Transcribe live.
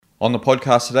On the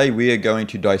podcast today, we are going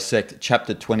to dissect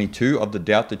chapter 22 of the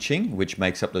Tao Te Ching, which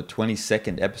makes up the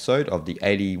 22nd episode of the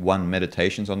 81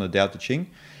 meditations on the Tao Te Ching.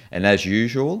 And as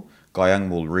usual, Guyang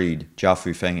will read Jia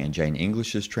Fu Feng and Jane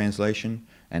English's translation,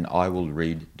 and I will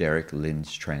read Derek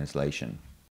Lin's translation.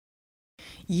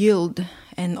 Yield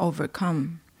and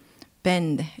overcome,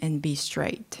 bend and be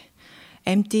straight,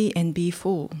 empty and be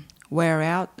full, wear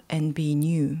out and be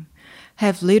new,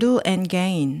 have little and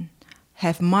gain,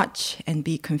 have much and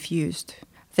be confused.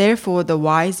 Therefore the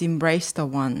wise embrace the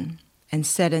one and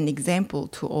set an example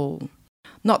to all.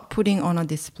 Not putting on a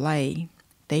display,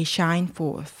 they shine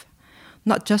forth.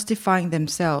 Not justifying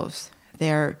themselves,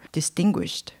 they are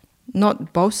distinguished.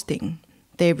 Not boasting,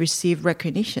 they receive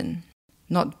recognition.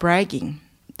 Not bragging,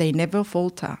 they never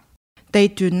falter. They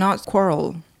do not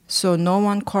quarrel, so no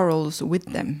one quarrels with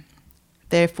them.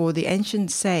 Therefore the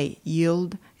ancients say,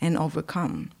 yield and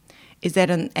overcome. Is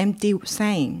that an empty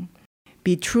saying?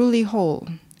 Be truly whole,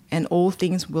 and all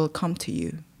things will come to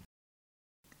you.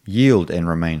 Yield and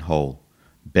remain whole.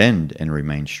 Bend and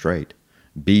remain straight.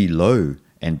 Be low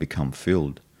and become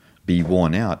filled. Be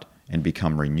worn out and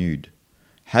become renewed.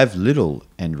 Have little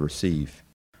and receive.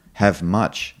 Have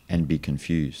much and be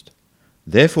confused.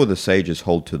 Therefore the sages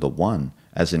hold to the one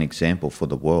as an example for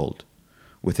the world,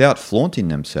 without flaunting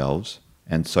themselves,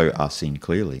 and so are seen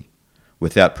clearly,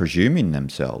 without presuming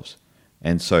themselves,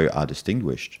 and so are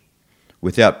distinguished,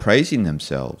 without praising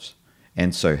themselves,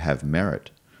 and so have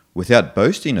merit, without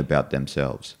boasting about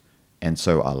themselves, and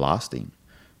so are lasting.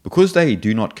 Because they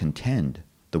do not contend,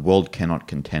 the world cannot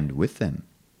contend with them.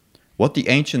 What the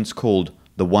ancients called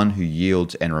the one who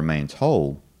yields and remains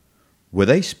whole, were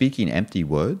they speaking empty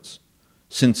words?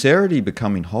 Sincerity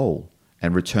becoming whole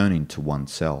and returning to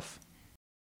oneself.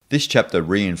 This chapter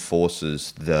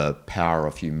reinforces the power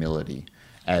of humility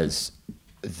as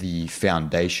the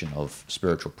foundation of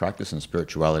spiritual practice and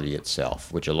spirituality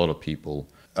itself, which a lot of people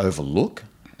overlook,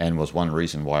 and was one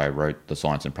reason why I wrote The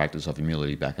Science and Practice of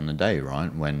Humility back in the day,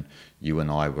 right? When you and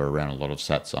I were around a lot of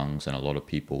satsangs and a lot of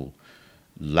people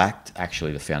lacked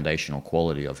actually the foundational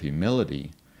quality of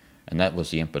humility, and that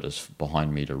was the impetus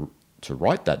behind me to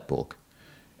write that book.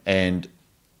 And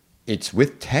it's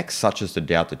with texts such as the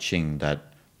Tao Te Ching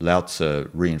that Lao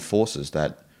Tzu reinforces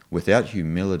that without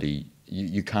humility,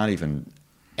 you can't even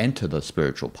enter the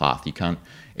spiritual path. You can't.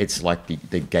 It's like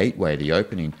the gateway, the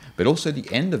opening, but also the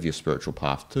end of your spiritual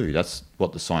path too. That's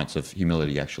what the science of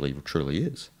humility actually truly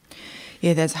is.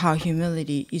 Yeah, that's how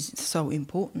humility is so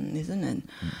important, isn't it?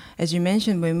 As you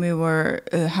mentioned when we were,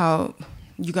 how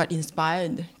you got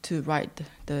inspired to write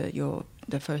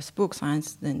the first book,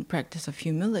 Science and Practice of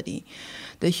Humility.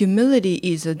 The humility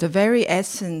is the very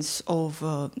essence of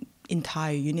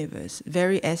entire universe,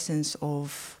 very essence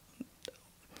of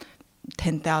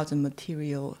 10,000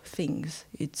 material things.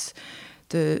 It's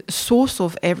the source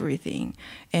of everything.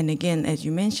 And again, as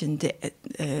you mentioned,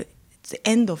 the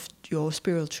end of your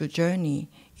spiritual journey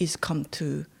is come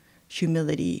to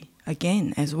humility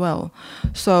again as well.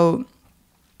 So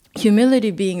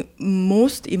humility being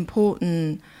most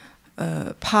important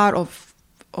part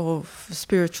of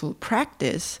spiritual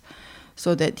practice,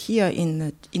 so that here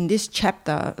in this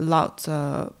chapter, Lao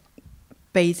Tzu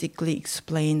basically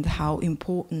explained how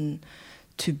important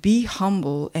to be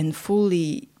humble and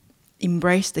fully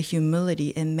embrace the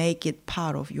humility and make it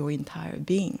part of your entire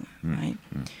being, right?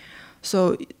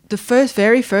 So the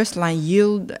very first line,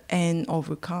 yield and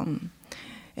overcome.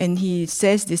 And he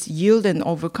says this yield and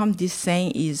overcome, this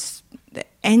saying is the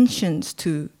ancient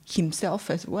to himself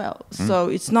as well. So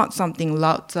it's not something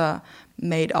Lao Tzu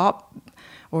made up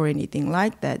or anything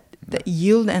like that. The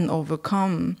yield and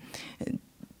overcome,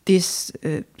 this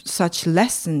such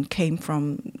lesson came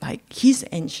from like his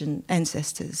ancient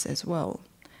ancestors as well.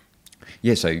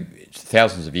 Yeah, so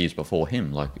thousands of years before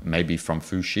him, like maybe from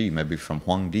Fu Xi, maybe from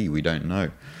Huang Di, we don't know.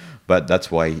 But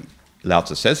that's why Lao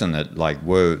Tzu says in it, like,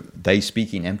 were they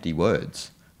speaking empty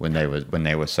words when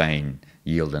they were saying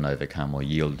yield and overcome or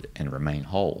yield and remain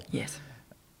whole? Yes.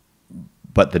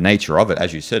 But the nature of it,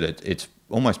 as you said, it's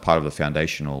almost part of the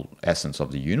foundational essence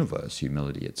of the universe,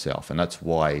 humility itself. And that's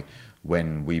why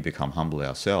when we become humble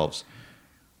ourselves,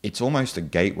 it's almost a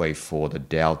gateway for the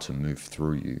Tao to move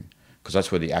through you, because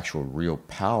that's where the actual real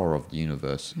power of the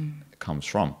universe comes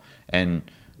from. And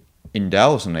in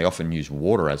Taoism, they often use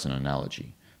water as an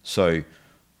analogy. So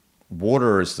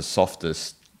water is the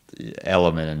softest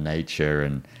element in nature,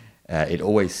 and it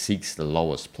always seeks the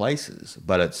lowest places,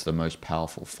 but it's the most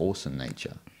powerful force in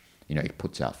nature. You know, it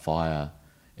puts out fire,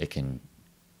 we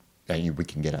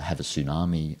can have a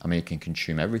tsunami. I mean, it can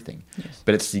consume everything. Yes.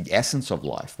 But it's the essence of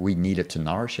life. We need it to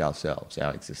nourish ourselves,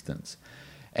 our existence.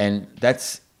 And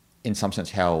that's, in some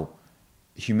sense, how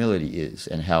humility is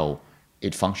and how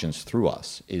it functions through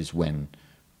us is when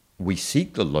we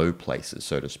seek the low places,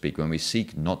 so to speak, when we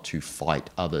seek not to fight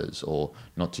others or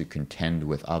not to contend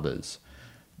with others,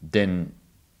 then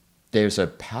there's a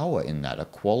power in that, a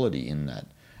quality in that.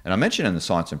 And I mentioned in the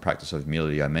Science and Practice of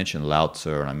Humility, I mentioned Lao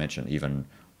Tzu, and I mentioned even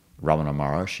Ramana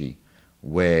Maharshi,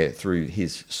 where through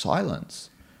his silence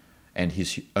and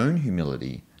his own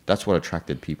humility, that's what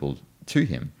attracted people to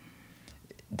him.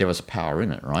 There was power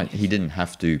in it, right? He didn't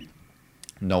have to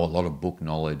know a lot of book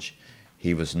knowledge.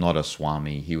 He was not a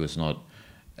Swami. He was not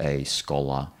a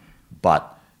scholar.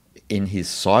 But in his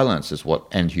silence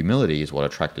and humility is what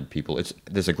attracted people.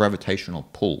 There's a gravitational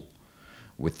pull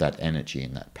with that energy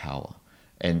and that power.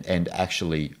 And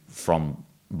actually, from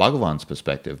Bhagavan's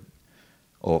perspective,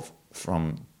 or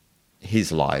from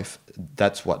his life,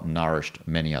 that's what nourished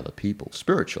many other people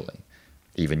spiritually,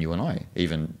 even you and I,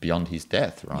 even beyond his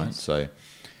death, right? Yes. So,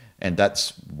 and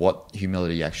that's what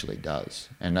humility actually does.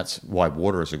 And that's why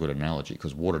water is a good analogy,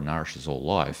 because water nourishes all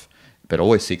life, but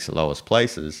always seeks the lowest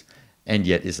places, and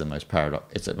yet is the most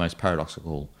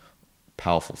paradoxical,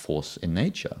 powerful force in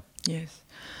nature. Yes.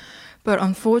 But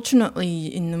unfortunately,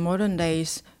 in the modern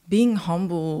days, being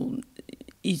humble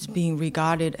is being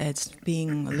regarded as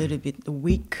being a little bit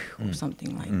weak or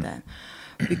something like that.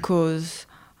 Because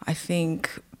I think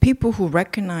people who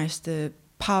recognize the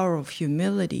power of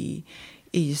humility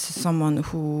is someone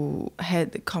who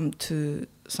had come to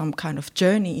some kind of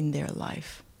journey in their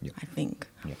life, I think.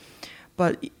 Yeah.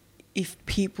 But if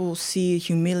people see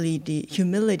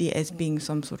humility as being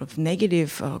some sort of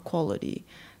negative quality,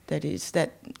 that is,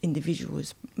 that individual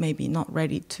is maybe not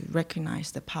ready to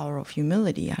recognize the power of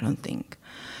humility, I don't think.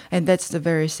 And that's the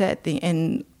very sad thing.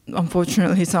 And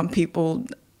unfortunately, some people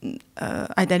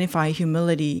identify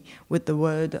humility with the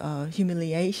word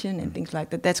humiliation and things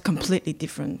like that. That's completely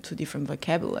different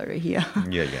vocabulary here.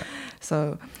 Yeah.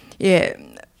 So, yeah.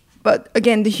 But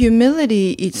again, the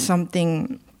humility is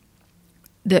something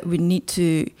that we need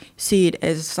to see it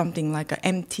as something like an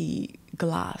empty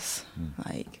glass,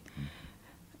 like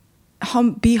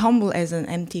be humble as an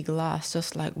empty glass,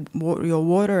 just like your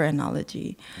water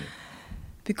analogy. Yeah.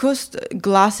 Because the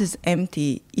glass is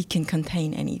empty, it can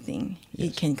contain anything. Yes.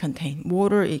 It can contain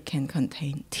water, it can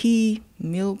contain tea,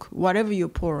 milk, whatever you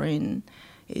pour in,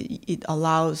 it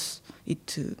allows it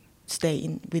to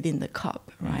stay within the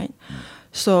cup, right?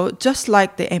 So just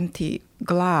like the empty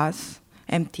glass,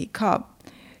 empty cup,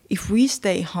 if we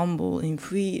stay humble,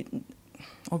 if we,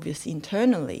 obviously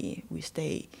internally, we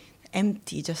stay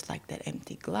empty, just like that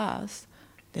empty glass,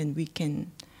 then we can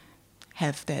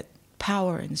have that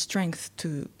power and strength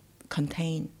to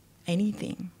contain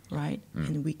anything, right?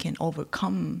 And we can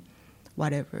overcome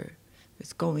whatever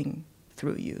is going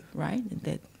through you, right, in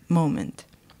that moment.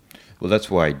 Well,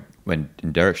 that's why when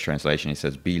in Derek's translation he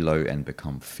says, be low and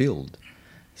become filled.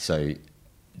 So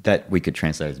that we could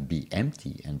translate as be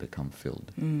empty and become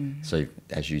filled. So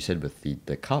as you said with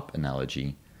the cup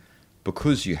analogy,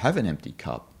 because you have an empty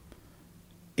cup,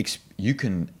 you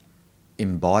can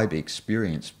imbibe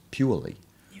experience purely,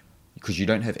 because you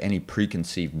don't have any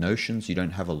preconceived notions, you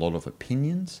don't have a lot of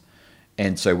opinions,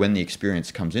 and so when the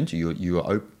experience comes into you,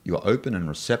 you're open and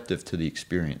receptive to the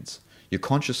experience. Your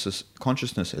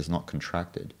consciousness is not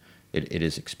contracted; it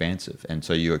is expansive, and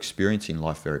so you're experiencing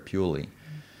life very purely,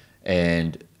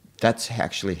 and that's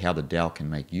actually how the Tao can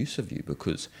make use of you.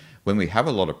 Because when we have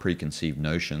a lot of preconceived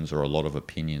notions or a lot of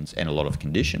opinions and a lot of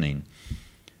conditioning,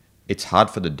 it's hard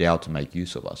for the Tao to make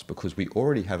use of us, because we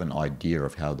already have an idea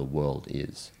of how the world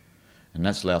is. And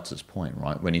that's Lao Tzu's point,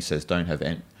 right? When he says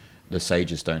the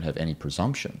sages don't have any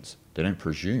presumptions. They don't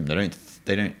presume.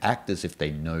 They don't act as if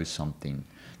they know something.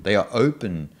 They are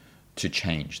open to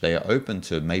change. They are open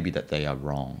to maybe that they are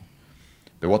wrong.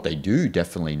 But what they do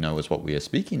definitely know is what we are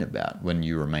speaking about. When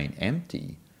you remain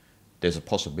empty, there's a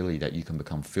possibility that you can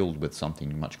become filled with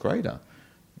something much greater.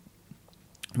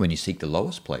 When you seek the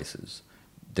lowest places,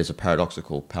 there's a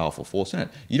paradoxical, powerful force in it.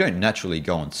 You don't naturally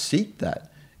go and seek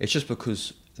that. It's just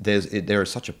because there is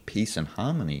such a peace and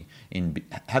harmony in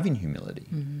having humility.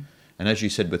 And as you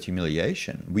said with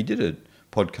humiliation, we did a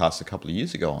podcast a couple of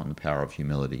years ago on the power of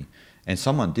humility, and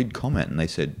someone did comment and they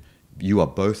said, you are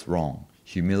both wrong.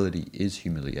 Humility is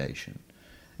humiliation.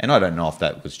 And I don't know if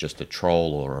that was just a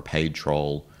troll or a paid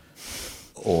troll,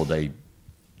 or they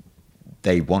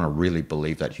want to really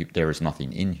believe that there is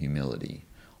nothing in humility,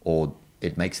 or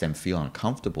it makes them feel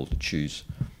uncomfortable to choose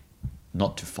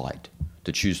not to fight,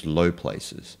 to choose low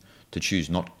places, to choose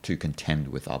not to contend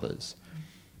with others.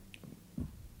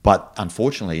 But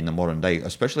unfortunately, in the modern day,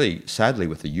 especially sadly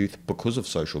with the youth, because of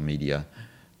social media,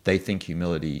 they think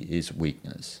humility is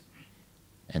weakness.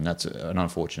 And that's an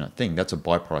unfortunate thing. That's a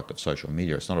byproduct of social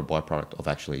media. It's not a byproduct of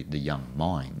actually the young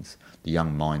minds. The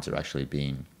young minds are actually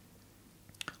being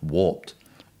warped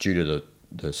due to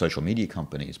the social media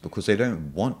companies, because they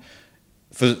don't want...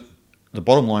 For the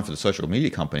bottom line for the social media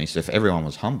companies, if everyone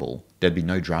was humble, there'd be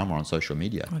no drama on social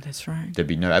media. Oh, that's right. There'd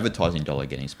be no advertising dollar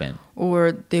getting spent.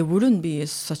 Or there wouldn't be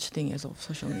such thing as of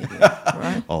social media,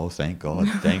 right? Oh, thank God.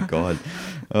 Thank God.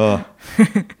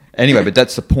 Anyway, but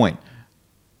that's the point.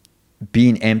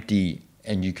 Being empty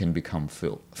and you can become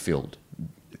filled.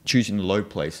 Choosing the low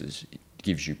places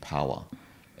gives you power.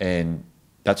 And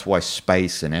that's why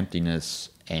space and emptiness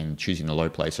and choosing the low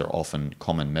place are often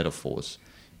common metaphors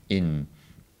in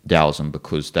Taoism,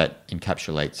 because that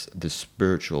encapsulates the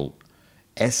spiritual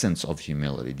essence of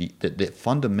humility, the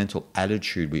fundamental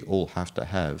attitude we all have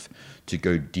to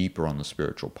go deeper on the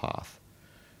spiritual path.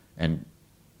 And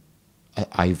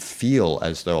I feel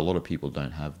as though a lot of people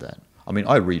don't have that. I mean,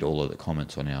 I read all of the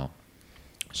comments on our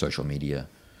social media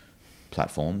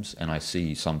platforms, and I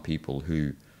see some people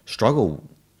who struggle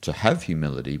to have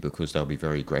humility because they'll be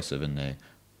very aggressive in their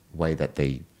way that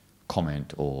they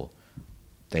comment, or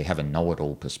they have a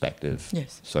know-it-all perspective,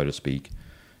 yes, so to speak.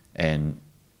 And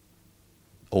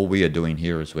all we are doing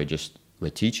here is we're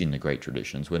teaching the great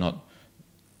traditions. We're not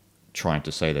trying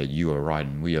to say that you are right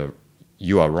and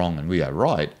you are wrong and we are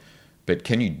right. But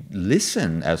can you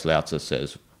listen, as Lao Tzu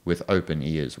says, with open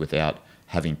ears, without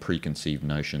having preconceived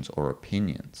notions or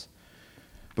opinions?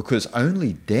 Because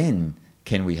only then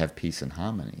can we have peace and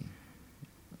harmony.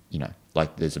 You know,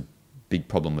 like there's a big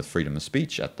problem with freedom of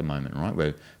speech at the moment, right?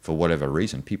 Where for whatever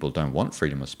reason, people don't want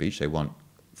freedom of speech. They want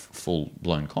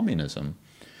full-blown communism.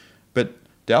 But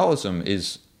Taoism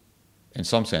is, in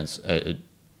some sense, it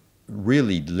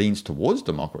really leans towards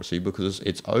democracy because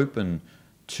it's open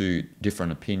to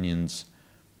different opinions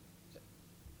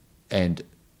and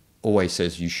always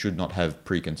says you should not have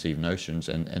preconceived notions,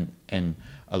 and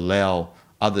allow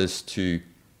others to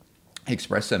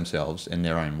express themselves in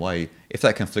their own way. If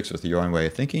that conflicts with your own way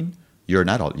of thinking, you're an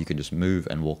adult. You can just move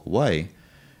and walk away.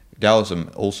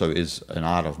 Taoism also is an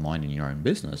art of minding your own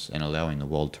business and allowing the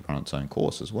world to run its own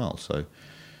course as well. So,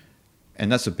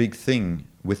 and that's a big thing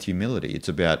with humility. It's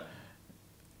about,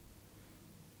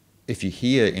 if you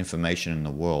hear information in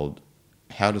the world,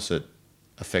 how does it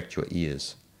affect your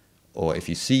ears? Or if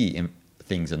you see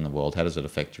things in the world, how does it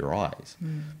affect your eyes?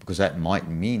 Because that might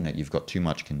mean that you've got too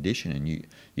much condition and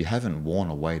you haven't worn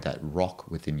away that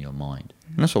rock within your mind.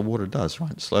 And that's what water does,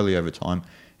 right? Slowly over time,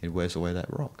 it wears away that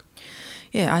rock.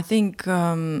 Yeah, I think,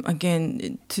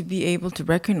 again, to be able to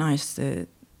recognize the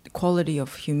quality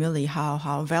of humility,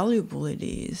 how valuable it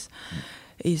is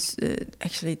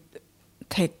actually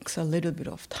takes a little bit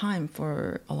of time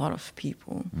for a lot of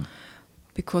people.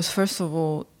 Because first of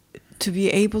all, to be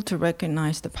able to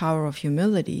recognize the power of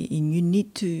humility, you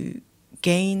need to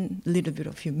gain a little bit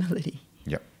of humility.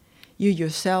 Yep. You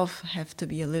yourself have to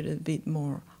be a little bit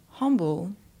more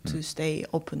humble to stay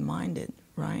open-minded,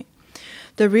 right?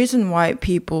 The reason why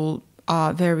people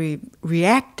are very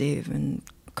reactive and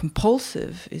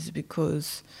compulsive is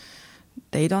because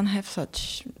they don't have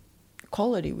such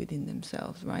quality within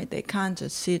themselves, right? They can't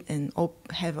just sit and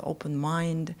have an open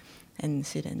mind and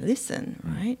sit and listen,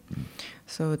 right?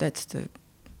 So that's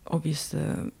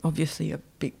obviously a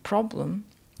big problem.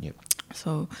 Yep.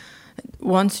 So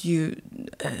once you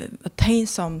attain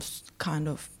some kind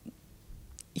of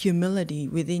humility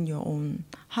within your own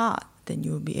heart, then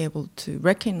you'll be able to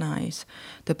recognize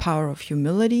the power of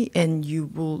humility, and you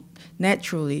will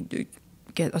naturally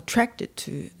get attracted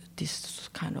to this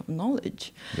kind of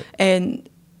knowledge. Yep. And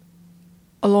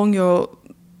along your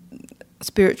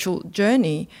spiritual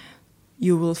journey,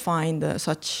 you will find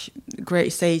such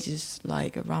great sages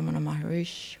like Ramana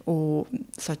Maharishi, or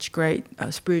such great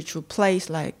spiritual place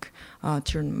like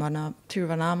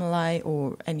Tiruvannamalai,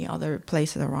 or any other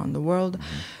places around the world.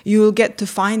 You will get to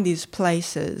find these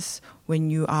places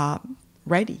when you are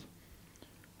ready.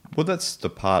 Well, that's the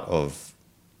part of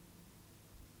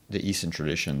the Eastern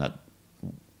tradition that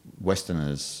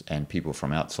Westerners and people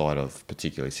from outside of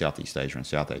particularly Southeast Asia and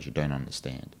South Asia don't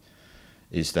understand,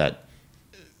 is that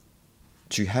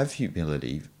to have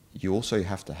humility, you also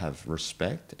have to have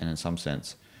respect and, in some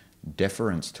sense,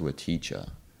 deference to a teacher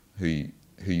who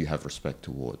you have respect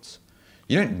towards.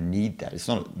 You don't need that. It's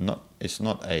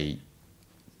not a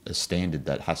standard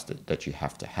that you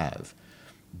have to have.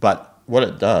 But what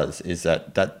it does is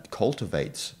that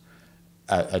cultivates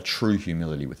a true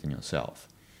humility within yourself.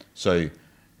 So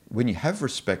when you have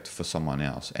respect for someone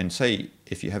else, and say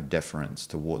if you have deference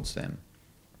towards them,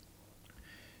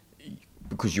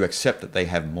 because you accept that they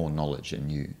have more knowledge than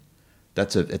you,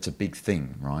 it's a big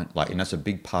thing, right? Like, and that's a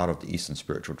big part of the Eastern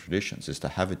spiritual traditions, is to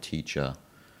have a teacher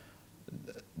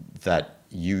that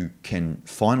you can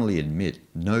finally admit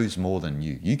knows more than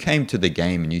you. You came to the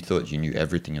game and you thought you knew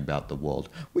everything about the world.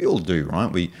 We all do,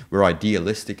 right? We're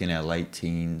idealistic in our late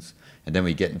teens, and then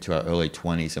we get into our early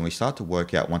 20s, and we start to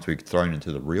work out, once we're thrown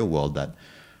into the real world, that,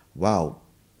 wow,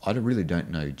 I really don't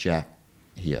know jack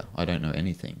here. I don't know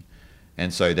anything.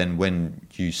 And so then when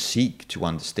you seek to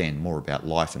understand more about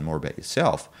life and more about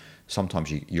yourself,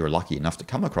 sometimes you're lucky enough to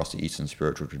come across the Eastern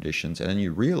spiritual traditions, and then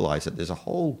you realize that there's a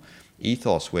whole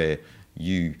ethos where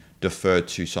you defer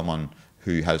to someone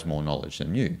who has more knowledge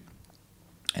than you.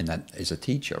 And that is a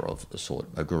teacher of a sort,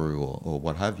 a guru or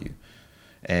what have you.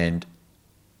 And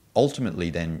ultimately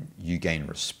then you gain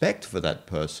respect for that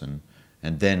person,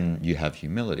 and then you have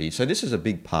humility. So this is a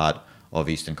big part of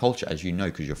Eastern culture, as you know,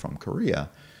 because you're from Korea.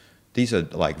 These are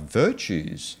like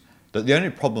virtues. The only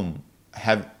problem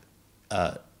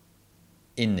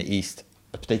in the East,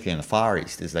 particularly in the Far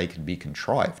East, is they can be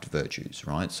contrived virtues,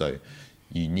 right? So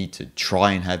you need to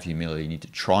try and have humility, you need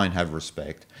to try and have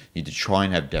respect, you need to try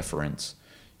and have deference,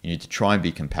 you need to try and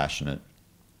be compassionate.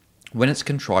 When it's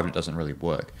contrived, it doesn't really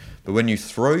work. But when you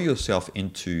throw yourself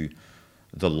into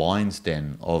the lion's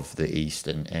den of the East,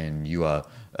 and you are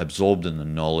absorbed in the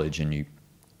knowledge, and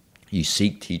you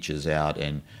seek teachers out,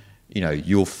 and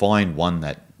you'll find one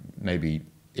that maybe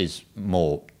is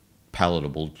more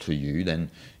palatable to you, then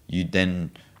you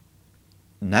then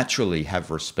naturally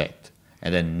have respect,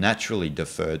 and then naturally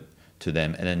defer to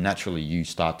them, and then naturally you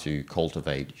start to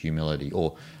cultivate humility.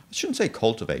 Or I shouldn't say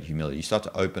cultivate humility, you start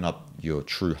to open up your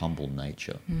true humble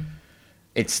nature.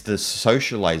 It's the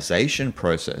socialization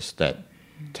process that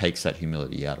takes that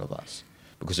humility out of us,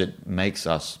 because it makes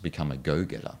us become a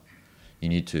go-getter. You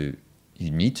need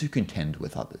to contend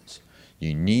with others.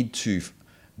 You need to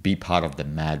be part of the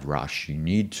mad rush. You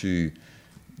need to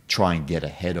try and get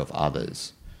ahead of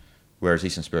others. Whereas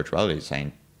Eastern spirituality is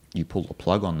saying, you pull the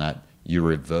plug on that, you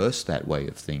reverse that way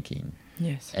of thinking,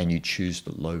 Yes. and you choose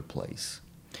the low place.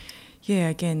 Yeah,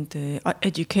 again, the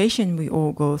education we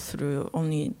all go through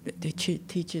only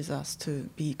teaches us to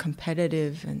be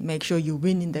competitive and make sure you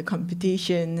win in the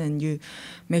competition, and you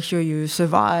make sure you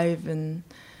survive and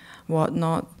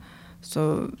whatnot.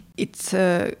 So it's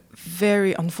a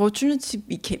very unfortunate,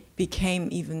 became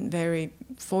even very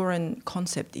foreign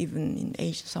concept even in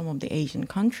Asia, some of the Asian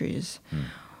countries.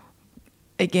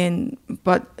 Again,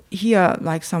 but here,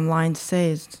 like some line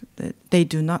says, that they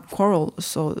do not quarrel,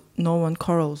 so no one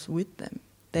quarrels with them.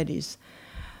 That is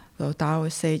the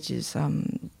Taoist sages'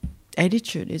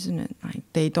 attitude, isn't it? Like,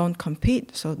 they don't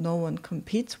compete, so no one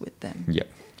competes with them. Yeah.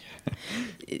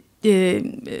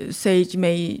 The sage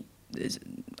may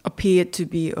appear to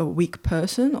be a weak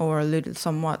person or a little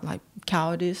somewhat like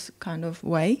cowardice kind of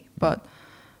way, but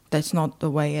that's not the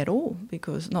way at all,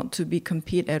 because not to be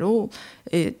compete at all,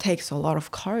 it takes a lot of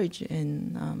courage,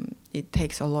 and it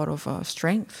takes a lot of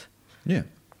strength. Yeah.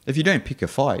 If you don't pick a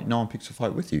fight, no one picks a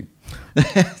fight with you.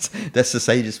 That's the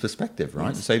sage's perspective, right?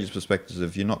 Yes. The sage's perspective is,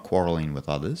 if you're not quarreling with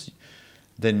others,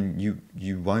 then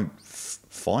you won't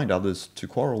find others to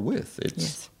quarrel with.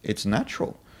 It's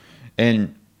natural.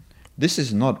 And this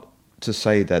is not to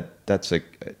say that that's a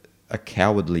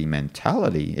cowardly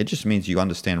mentality. It just means you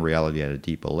understand reality at a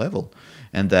deeper level,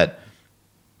 and that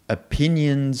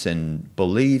opinions and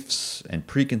beliefs and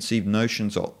preconceived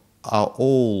notions are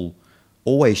all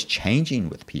always changing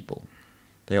with people.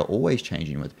 They are always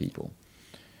changing with people.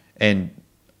 And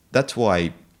that's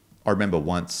why I remember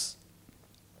once,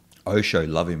 Osho,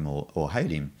 love him or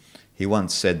hate him, he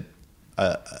once said,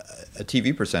 a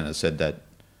TV presenter said that,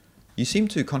 you seem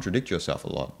to contradict yourself a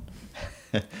lot.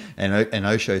 And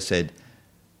Osho said,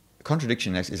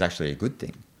 contradiction is actually a good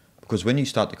thing, because when you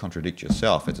start to contradict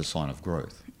yourself, it's a sign of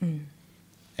growth.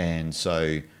 And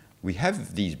so we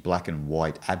have these black and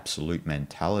white absolute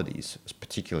mentalities,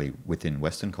 particularly within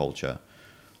Western culture,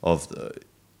 of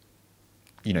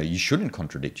you shouldn't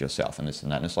contradict yourself and this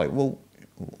and that. And it's like, well,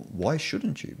 why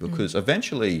shouldn't you? Because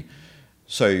eventually,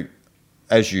 so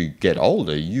as you get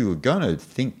older, you are going to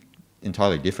think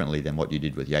entirely differently than what you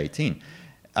did when you're 18.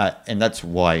 And that's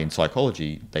why in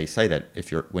psychology they say that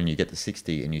when you get to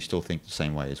 60 and you still think the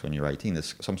same way as when you're 18,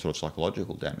 there's some sort of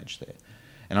psychological damage there.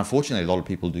 And unfortunately, a lot of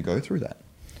people do go through that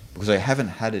because they haven't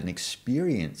had an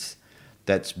experience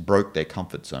that's broke their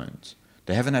comfort zones.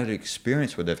 They haven't had an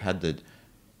experience where they've had to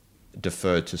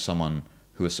defer to someone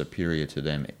who is superior to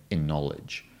them in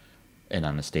knowledge and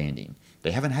understanding.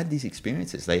 They haven't had these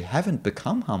experiences. They haven't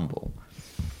become humble.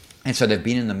 And so they've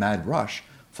been in the mad rush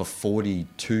for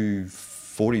 42,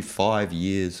 45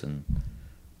 years, and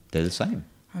they're the same.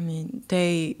 I mean,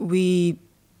 we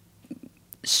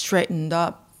straightened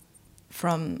up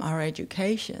from our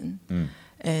education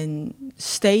and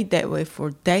stayed that way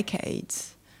for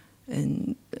decades.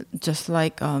 And just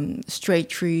like straight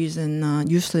trees and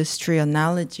useless tree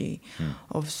analogy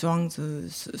of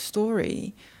Zhuangzi's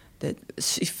story, that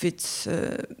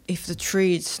if the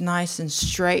tree is nice and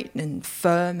straight and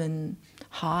firm and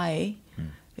high,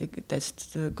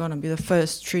 that's going to be the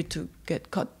first tree to get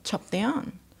chopped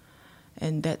down.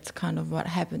 And that's kind of what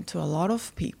happened to a lot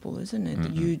of people, isn't it?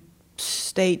 Mm-hmm. You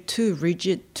stay too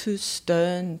rigid, too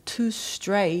stern, too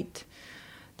straight,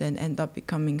 then end up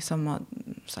becoming somewhat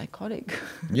psychotic.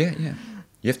 Yeah.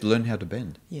 You have to learn how to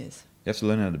bend. Yes. You have to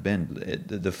learn how to bend.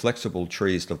 The flexible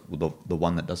tree is the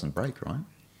one that doesn't break, right?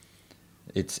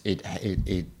 It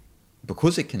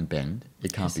because it can bend,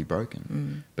 it can't be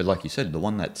broken. But like you said, the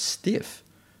one that's stiff,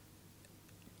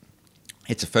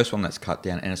 it's the first one that's cut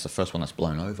down, and it's the first one that's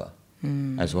blown over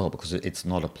as well, because it's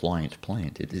not a pliant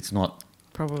plant. It's not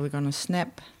probably going to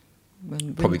snap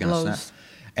when probably wind blows. Going to snap.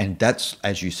 And that's,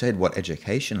 as you said, what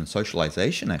education and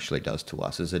socialization actually does to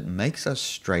us, is it makes us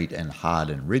straight and hard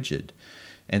and rigid.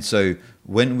 And so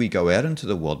when we go out into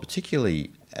the world,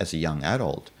 particularly as a young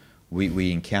adult,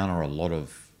 we encounter a lot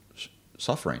of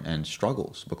suffering and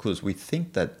struggles, because we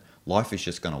think that life is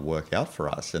just going to work out for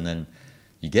us. And then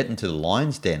you get into the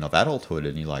lion's den of adulthood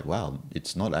and you're like, wow,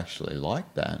 it's not actually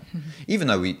like that. Mm-hmm. Even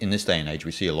though in this day and age,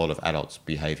 we see a lot of adults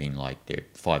behaving like they're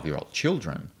 5-year-old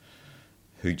children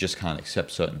who just can't accept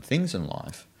certain things in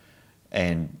life.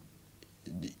 And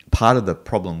part of the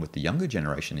problem with the younger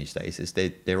generation these days is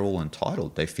they're all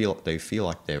entitled. They feel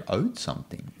like they're owed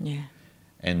something. Yeah.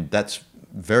 And that's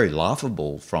very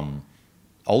laughable from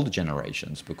older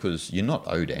generations, because you're not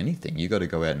owed anything. You got to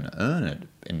go out and earn it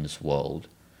in this world.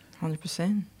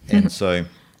 100%. And so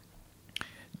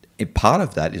part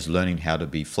of that is learning how to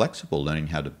be flexible, learning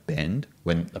how to bend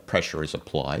when the pressure is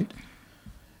applied.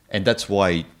 And that's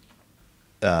why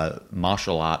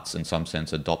martial arts, in some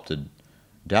sense, adopted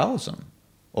Taoism.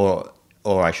 Or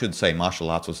I should say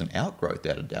martial arts was an outgrowth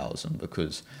out of Taoism,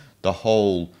 because the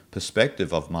whole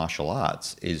perspective of martial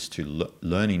arts is to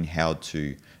learning how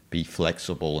to be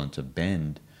flexible and to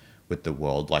bend with the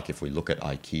world. Like if we look at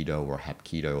Aikido or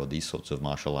Hapkido or these sorts of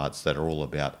martial arts that are all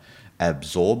about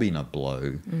absorbing a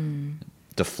blow,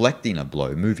 deflecting a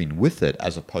blow, moving with it,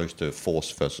 as opposed to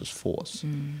force versus force.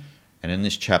 And in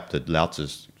this chapter, Lao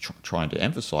Tzu's trying to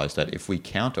emphasize that if we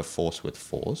counter force with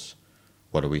force,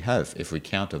 what do we have? If we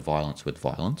counter violence with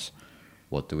violence,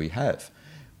 what do we have?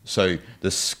 So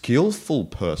the skillful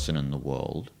person in the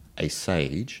world, a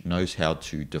sage, knows how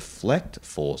to deflect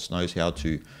force, knows how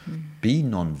to be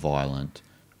non-violent,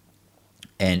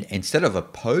 and instead of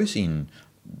opposing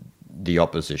the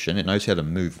opposition, it knows how to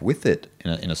move with it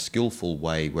in a skillful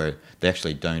way, where they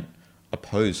actually don't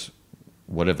oppose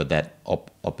whatever that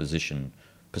opposition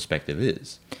perspective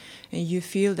is. And you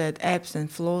feel that ebbs and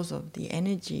flows of the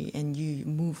energy, and you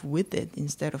move with it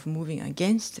instead of moving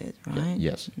against it, right?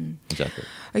 Yes, exactly.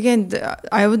 Again,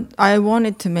 I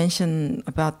wanted to mention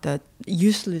about the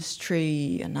useless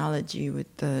tree analogy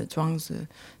with the Zhuangzi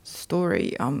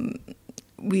story.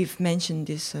 We've mentioned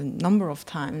this a number of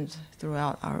times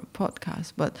throughout our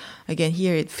podcast, but again,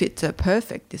 here it fits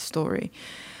perfect, this story.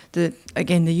 The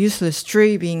useless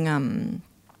tree being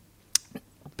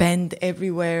bend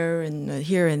everywhere and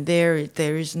here and there.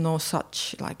 There is no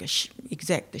such like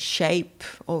exact shape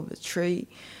of the tree.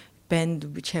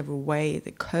 Bend whichever way,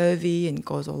 the curvy, and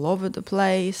goes all over the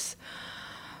place.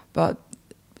 But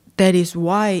that is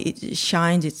why it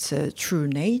shines its true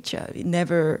nature. It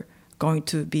never going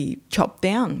to be chopped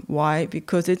down. Why?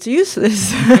 Because it's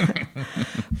useless.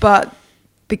 But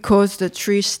because the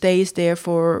tree stays there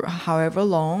for however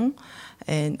long,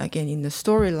 and again in the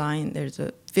storyline, there's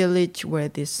a village where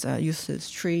this useless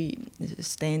tree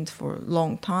stands for a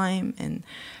long time, and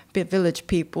village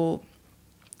people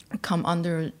come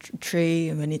under a tree,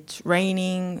 and when it's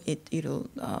raining, it'll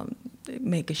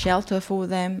make a shelter for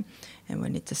them, and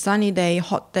when it's a sunny day,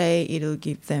 hot day, it'll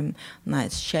give them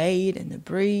nice shade and a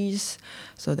breeze.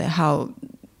 So that how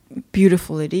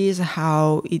beautiful it is,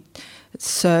 how it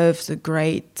serves the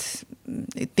great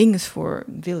things for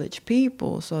village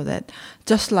people. So that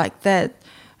just like that,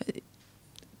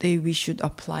 we should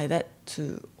apply that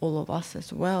to all of us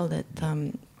as well. That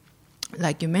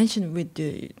like you mentioned with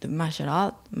the martial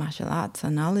arts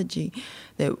analogy,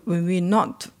 that when we're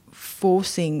not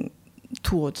forcing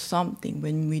towards something,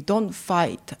 when we don't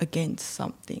fight against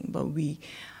something, but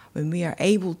when we are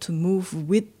able to move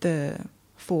with the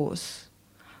force,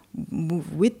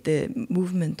 move with the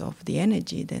movement of the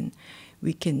energy, then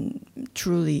we can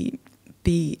truly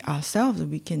be ourselves.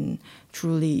 We can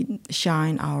truly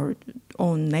shine our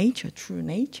own nature, true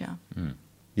nature.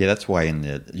 Yeah, that's why in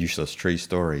the useless tree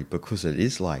story, because it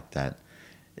is like that,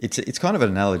 it's kind of an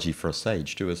analogy for a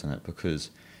sage too, isn't it?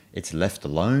 Because it's left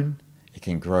alone, it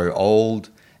can grow old,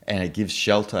 and it gives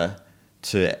shelter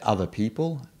to other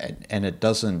people, and it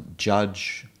doesn't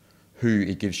judge who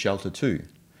it gives shelter to.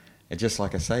 It's just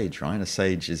like a sage, right? A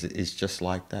sage is just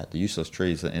like that. The useless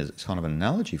tree is kind of an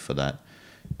analogy for that.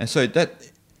 And so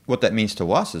what that means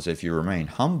to us is if you remain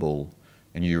humble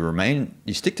and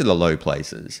you stick to the low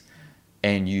places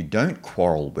and you don't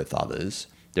quarrel with others,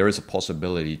 there is a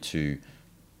possibility to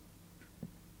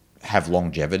have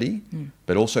longevity,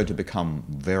 but also to become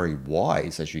very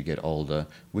wise as you get older,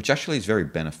 which actually is very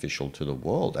beneficial to the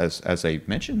world. As they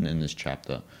mentioned in this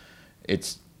chapter,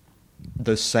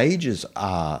 the sages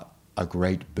are a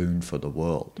great boon for the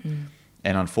world.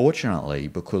 And unfortunately,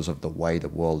 because of the way the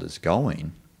world is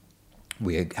going,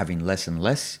 we're having less and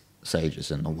less sages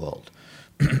in the world,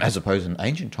 as opposed in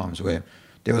ancient times where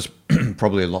there was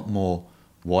probably a lot more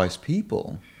wise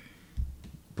people,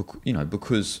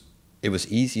 because it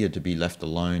was easier to be left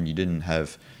alone. You didn't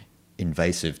have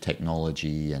invasive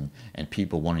technology and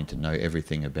people wanting to know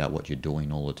everything about what you're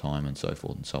doing all the time and so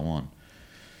forth and so on.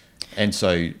 And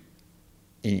so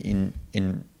in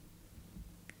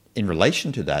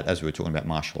relation to that, as we were talking about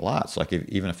martial arts, like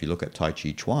even if you look at Tai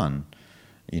Chi Chuan,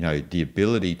 the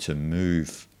ability to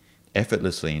move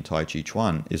effortlessly in Tai Chi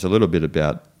Chuan is a little bit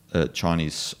about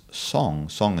Chinese song.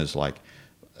 Song is like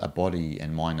a body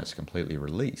and mind that's completely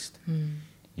released.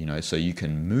 So you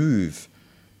can move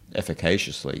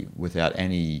efficaciously without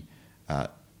any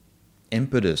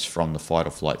impetus from the fight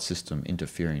or flight system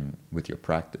interfering with your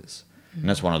practice. And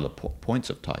that's one of the points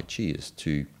of Tai Chi, is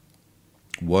to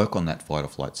work on that fight or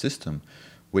flight system,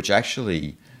 which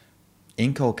actually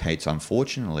inculcates,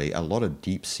 unfortunately, a lot of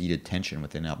deep-seated tension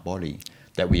within our body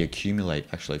that we accumulate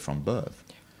actually from birth.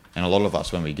 And a lot of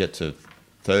us, when we get to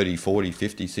 30, 40,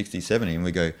 50, 60, 70, and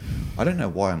we go, I don't know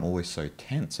why I'm always so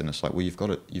tense. And it's like, well, you've got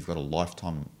a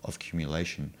lifetime of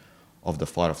accumulation of the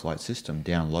fight or flight system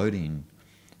downloading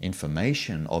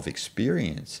information of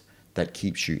experience that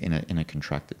keeps you in a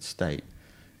contracted state.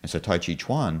 And so Tai Chi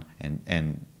Chuan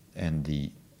and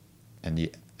the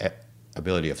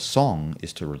ability of song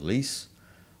is to release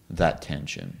that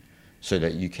tension so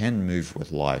that you can move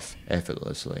with life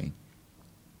effortlessly.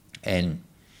 And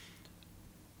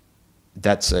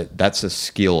that's a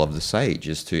skill of the sage,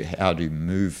 is to how to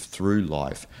move through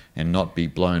life and not be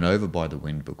blown over by the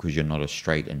wind because you're not a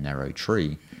straight and narrow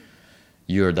tree.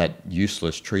 You're that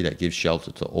useless tree that gives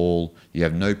shelter to all. You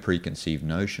have no preconceived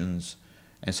notions.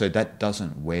 And so that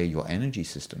doesn't wear your energy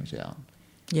systems out.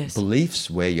 Yes. Beliefs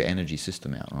wear your energy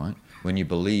system out, right? When you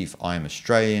believe, I'm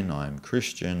Australian, I'm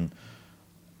Christian,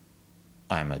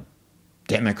 I'm a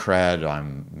Democrat,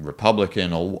 I'm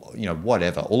Republican, or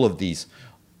whatever, all of these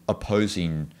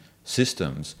opposing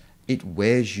systems, it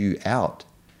wears you out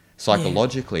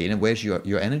psychologically, and it wears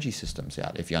your energy systems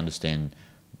out if you understand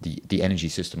the energy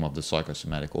system of the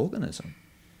psychosomatic organism.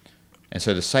 And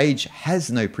so the sage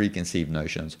has no preconceived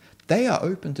notions. They are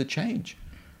open to change.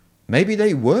 Maybe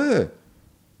they were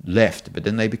left, but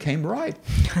then they became right.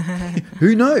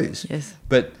 Who knows? Yes.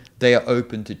 But they are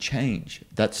open to change.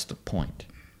 That's the point.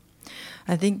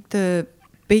 I think the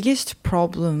biggest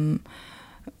problem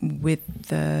with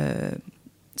the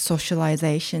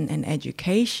socialization and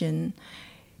education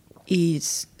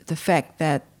is the fact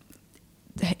that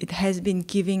it has been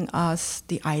giving us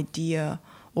the idea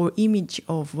or image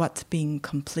of what's being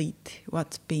complete,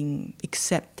 what's being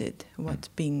accepted, what's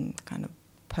being kind of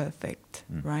perfect,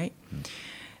 right?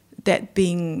 That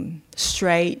being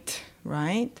straight,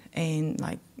 right? And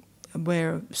like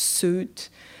wear a suit.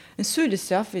 And suit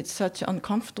itself, it's such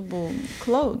uncomfortable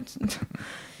clothes.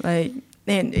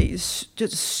 And it's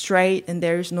just straight and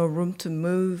there is no room to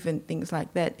move and things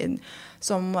like that. And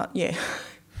somewhat, you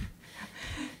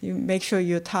make sure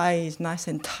your tie is nice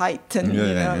and tight,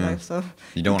 and so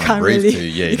you don't want to breathe too.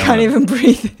 Yeah, you can't even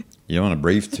breathe. You don't want to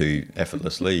breathe too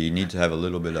effortlessly. You need to have a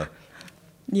little bit of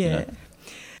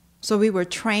So we were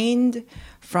trained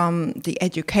from the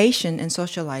education and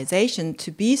socialization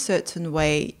to be a certain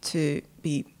way to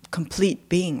be complete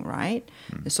being, right?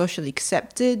 Socially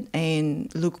accepted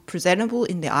and look presentable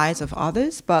in the eyes of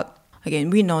others. But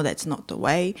again, we know that's not the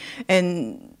way.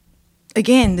 And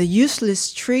again, the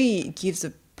useless tree gives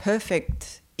a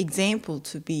perfect example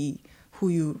to be who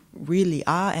you really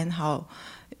are, and how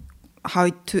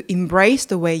to embrace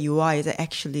the way you are is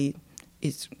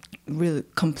really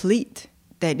complete.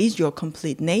 That is your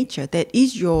complete nature. That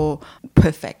is your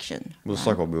perfection. Well, it's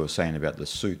like what we were saying about the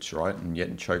suits, right? And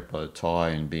getting choked by the tie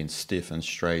and being stiff and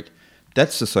straight.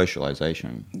 That's the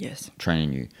socialization. Yes.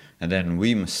 Training you. And then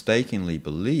we mistakenly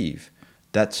believe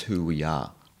that's who we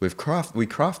are. We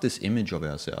craft this image of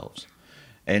ourselves.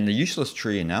 And the useless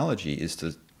tree analogy is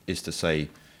to say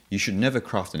you should never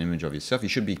craft an image of yourself. You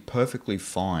should be perfectly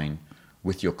fine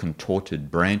with your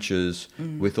contorted branches,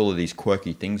 with all of these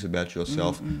quirky things about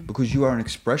yourself, because you are an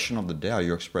expression of the Tao,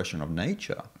 you're an expression of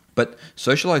nature. But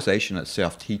socialization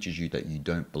itself teaches you that you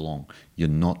don't belong. You're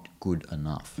not good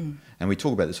enough. And we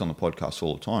talk about this on the podcast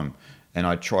all the time. And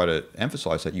I try to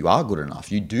emphasize that you are good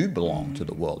enough. You do belong to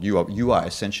the world. You are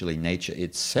essentially nature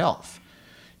itself.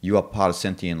 You are part of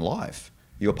sentient life.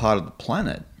 You're part of the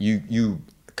planet. You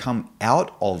come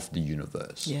out of the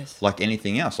universe. Yes. Like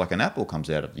anything else, like an apple comes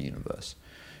out of the universe.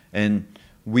 And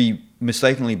we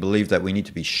mistakenly believe that we need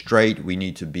to be straight, we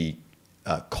need to be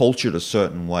cultured a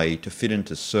certain way to fit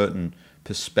into certain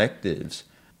perspectives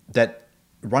that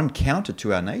run counter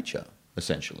to our nature,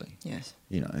 essentially. Yes.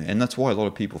 And that's why a lot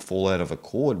of people fall out of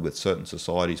accord with certain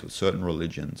societies, with certain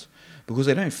religions, because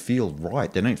they don't feel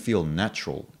right. They don't feel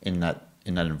natural in that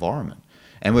environment.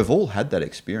 And we've all had that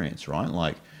experience, right?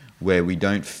 Like where we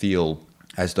don't feel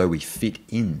as though we fit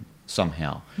in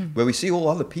somehow. Where we see all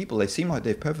other people, they seem like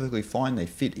they're perfectly fine, they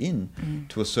fit in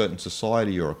to a certain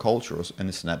society or a culture and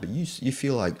this and that, but you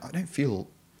feel like, I feel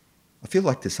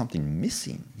like there's something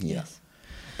missing here. Yes.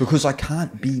 Because I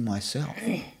can't be myself.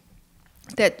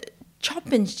 That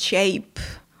chop and shape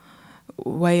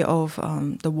way of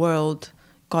the world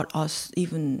got us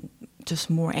even just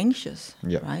more anxious,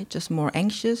 right? Just more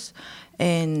anxious,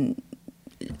 and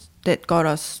that got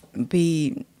us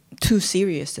be too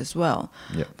serious as well.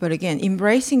 But again,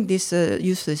 embracing this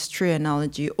useless tree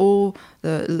analogy, or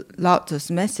the Lao Tzu's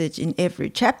message in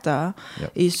every chapter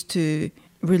is to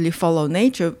really follow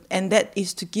nature, and that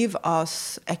is to give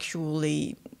us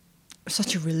actually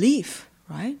such a relief,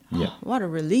 right? Yeah. Oh, what a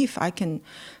relief. I can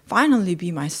finally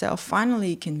be myself,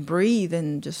 finally can breathe,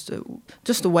 and just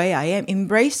the way I am.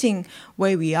 Embracing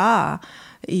where we are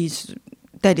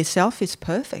that itself is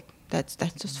perfect. That's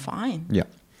just fine. Yeah.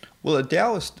 Well, a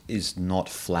Taoist is not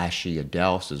flashy. A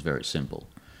Taoist is very simple.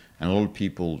 And a lot of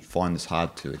people find this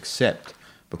hard to accept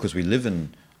because we live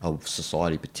in a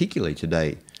society, particularly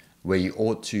today, where you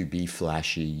ought to be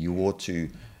flashy. You ought to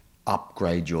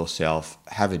upgrade yourself,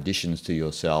 have additions to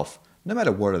yourself, no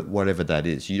matter whatever that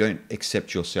is. You don't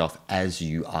accept yourself as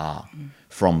you are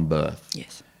from birth.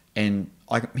 Yes. And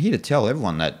I'm here to tell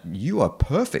everyone that you are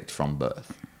perfect from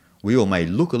birth. We all may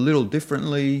look a little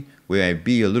differently, we may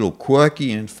be a little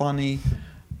quirky and funny,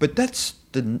 but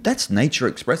that's nature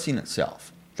expressing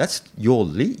itself. That's your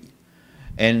Li.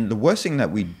 And the worst thing that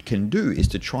we can do is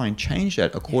to try and change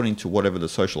that according to whatever the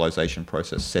socialization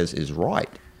process says is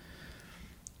right.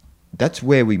 That's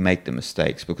where we make the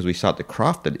mistakes, because we start to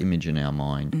craft that image in our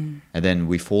mind, and then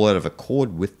we fall out of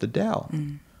accord with the Tao.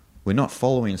 We're not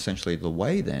following essentially the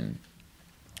way then,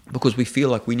 because we feel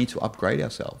like we need to upgrade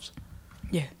ourselves.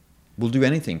 Yeah. We'll do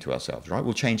anything to ourselves, right?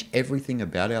 We'll change everything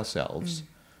about ourselves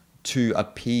to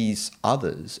appease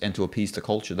others and to appease the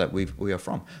culture that we are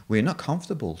from. We're not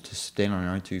comfortable to stand on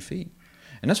our own 2 feet.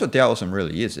 And that's what Taoism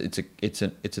really is. It's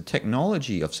a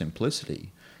technology of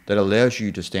simplicity that allows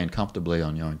you to stand comfortably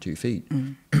on your own 2 feet.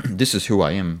 This is who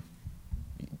I am.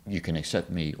 You can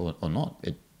accept me or not.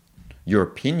 Your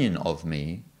opinion of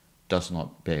me does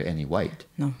not bear any weight.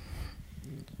 No.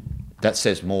 That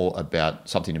says more about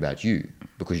something about you,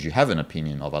 because you have an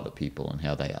opinion of other people and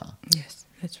how they are. Yes,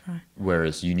 that's right.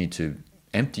 Whereas you need to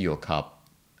empty your cup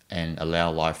and allow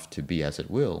life to be as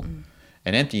it will.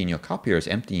 And emptying your cup here is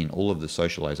emptying all of the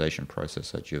socialization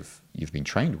process that you've been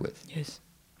trained with. Yes.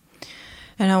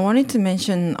 And I wanted to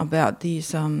mention about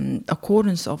these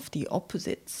accordance of the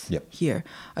opposites here.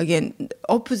 Again,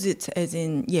 opposites as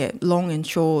in, long and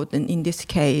short, and in this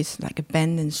case, like a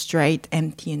bend and straight,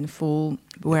 empty and full,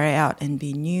 wear out and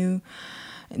be new.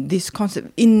 This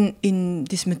concept, in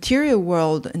this material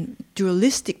world and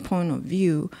dualistic point of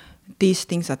view, these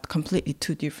things are completely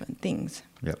two different things,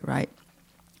 right?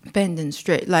 Bend and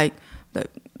straight, like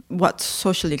what's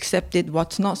socially accepted,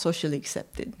 what's not socially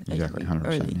accepted. Exactly, 100%.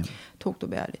 Early talked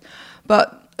about it.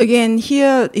 But again,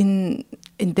 here in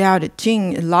Tao Te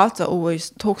Ching, Lao Tzu always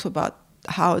talks about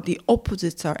how the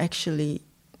opposites are actually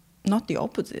not the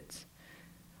opposites.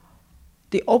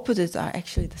 The opposites are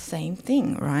actually the same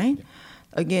thing, right? Yeah.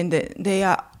 Again, they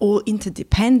are all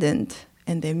interdependent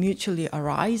and they're mutually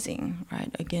arising,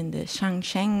 right? Again, the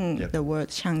shangsheng, the word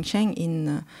shangsheng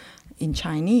in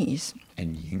Chinese.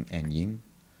 And yin.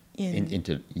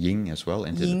 Yin as well,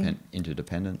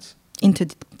 interdependence.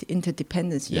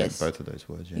 Interdependence, yes. Both of those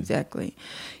words, Exactly.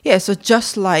 Yeah, so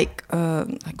just like a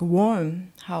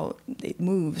worm, how it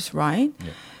moves, right?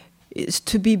 Yeah. It's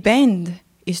to be bent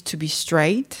is to be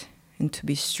straight, and to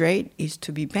be straight is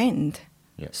to be bent,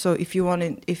 Yeah. So if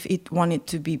it wanted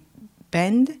to be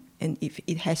bent, and if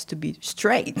it has to be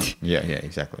straight. Yeah,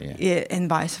 exactly. Yeah. Yeah, and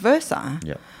vice versa.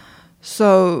 Yeah.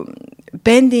 So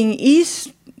bending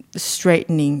is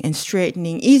straightening, and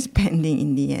straightening is bending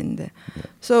in the end. Yeah.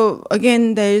 So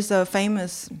again, there is a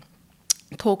famous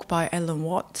talk by Alan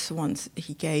Watts once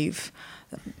he gave,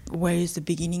 where is the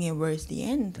beginning and where is the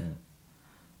end?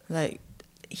 Like,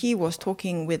 he was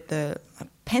talking with the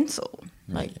pencil.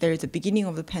 Like, there is the beginning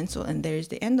of the pencil and there is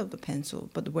the end of the pencil.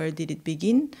 But where did it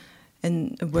begin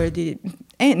and where did it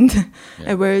end?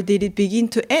 And where did it begin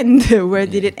to end? Where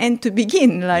did it end to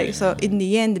begin? Like, so in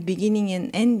the end, the beginning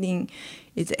and ending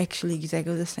is actually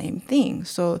exactly the same thing.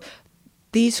 So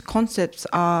these concepts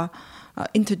are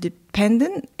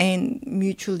interdependent and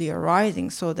mutually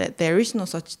arising, so that there is no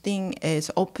such thing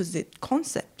as opposite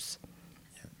concepts.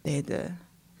 They're the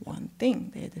one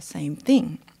thing, they're the same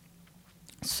thing.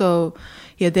 So,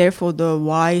 therefore the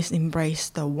wise embrace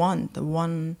the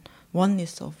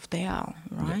oneness of Tao,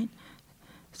 right?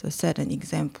 So set an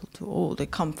example to all. They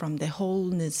come from the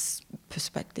wholeness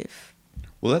perspective.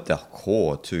 Well, at the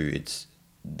core too, it's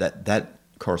that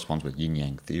corresponds with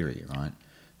yin-yang theory, right?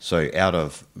 So out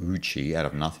of wu-chi, out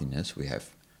of nothingness, we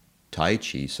have tai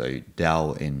chi, so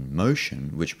Tao in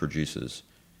motion, which produces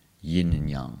yin and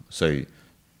yang. So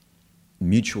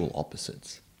mutual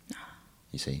opposites,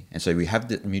 you see. And so we have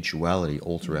the mutuality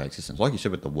all through our existence. Like you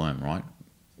said with the worm, right?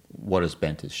 What is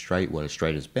bent is straight, what is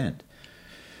straight is bent.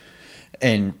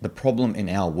 And the problem in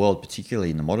our world, particularly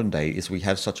in the modern day, is we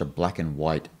have such a black and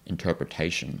white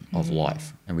interpretation of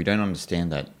life. And we don't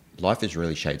understand that life is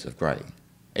really shades of grey.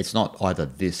 It's not either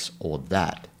this or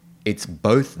that. It's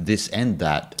both this and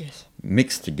that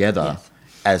mixed together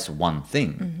as one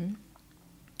thing.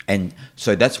 And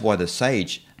so that's why the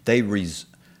sage, they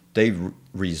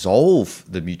resolve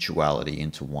the mutuality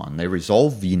into one. They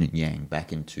resolve yin and yang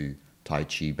back into tai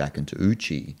chi, back into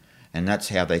uchi. And that's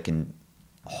how they can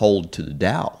hold to the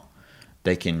Tao.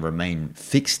 They can remain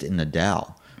fixed in the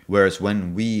Tao. Whereas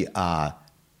when we are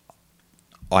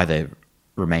either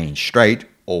remaining straight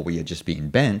or we are just being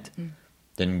bent,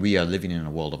 then we are living in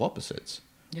a world of opposites.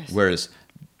 Yes. Whereas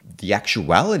the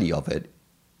actuality of it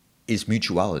is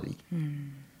mutuality.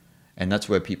 And that's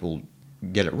where people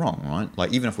get it wrong, right?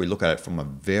 Like, even if we look at it from a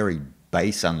very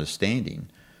base understanding,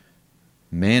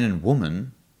 man and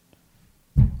woman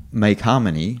make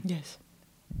harmony,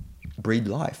 breed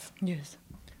life.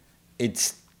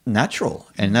 It's natural,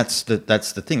 and that's the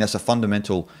thing. That's a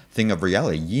fundamental thing of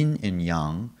reality. Yin and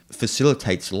yang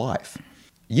facilitates life.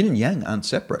 Yin and yang aren't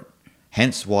separate.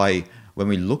 Hence why when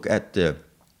we look at the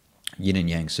yin and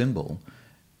yang symbol,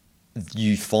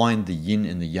 you find the yin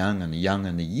and the yang and the yang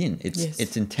and the yin.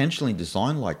 It's intentionally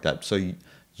designed like that, so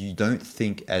you don't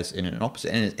think as in an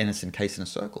opposite, and it's encased in a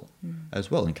circle as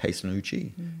well, encased in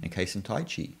uchi, encased in tai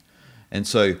chi. And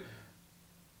so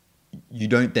you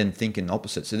don't then think in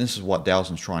opposites. And this is what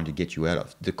Taoism is trying to get you out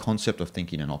of, the concept of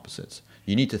thinking in opposites.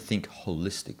 You need to think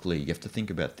holistically. You have to think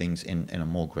about things in a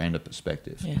more grander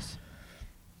perspective.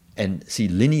 And see,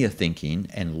 linear thinking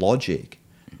and logic,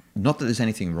 not that there's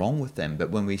anything wrong with them, but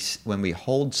when we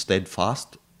hold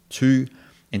steadfast to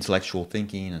intellectual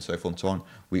thinking and so forth and so on,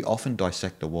 we often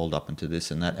dissect the world up into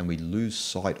this and that, and we lose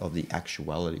sight of the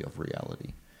actuality of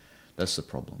reality. That's the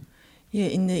problem.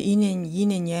 In the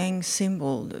yin and yang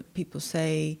symbol, people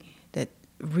say that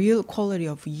real quality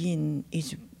of yin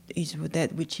is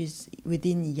that which is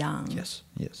within yang. Yes.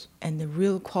 And the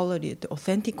real quality, the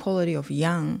authentic quality of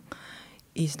yang,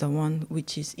 is the one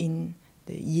which is in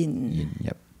the yin.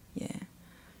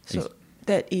 So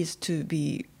that is to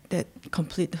be that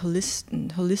complete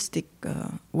holistic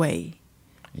way.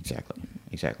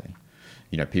 Exactly.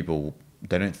 You know, people,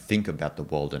 they don't think about the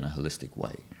world in a holistic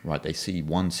way, right? They see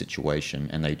one situation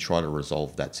and they try to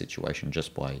resolve that situation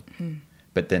just by...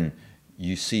 But then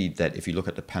you see that if you look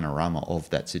at the panorama of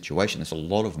that situation, there's a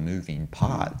lot of moving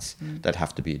parts that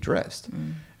have to be addressed.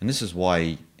 And this is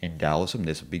why in Taoism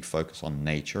there's a big focus on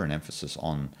nature and emphasis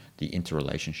on the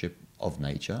interrelationship of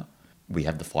nature. We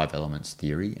have the 5 elements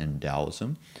theory in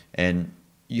Taoism, and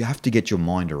you have to get your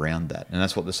mind around that. And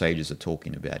that's what the sages are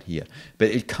talking about here. But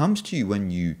it comes to you when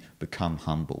you become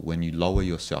humble, when you lower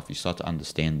yourself, you start to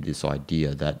understand this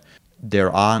idea that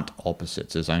there aren't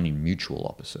opposites, there's only mutual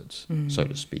opposites, so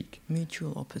to speak.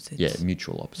 Mutual opposites. Yeah,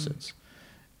 mutual opposites.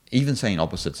 Even saying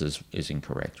opposites is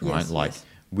incorrect, right?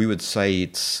 We would say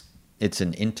it's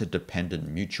an interdependent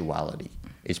mutuality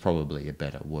is probably a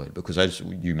better word, because as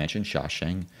you mentioned,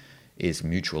 Shasheng is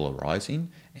mutual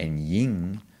arising, and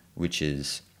Ying, which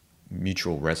is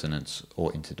mutual resonance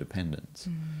or interdependence.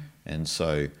 And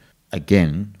so,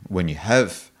 again, when you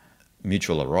have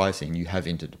mutual arising, you have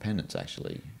interdependence,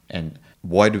 actually. And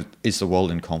why is the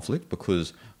world in conflict?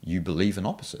 Because you believe in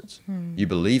opposites. You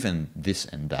believe in this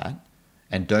and that,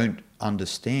 and don't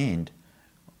understand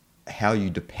how you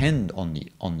depend on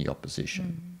the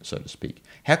opposition, so to speak.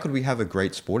 How could we have a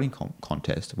great sporting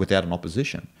contest without an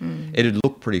opposition? It'd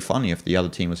look pretty funny if the other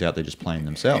team was out there just playing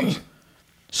themselves,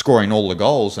 scoring all the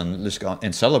goals and just go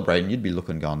and celebrating. You'd be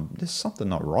looking, going, "There's something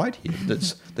not right here.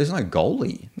 There's no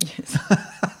goalie." Yes.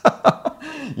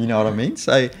 You know what I mean?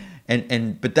 So,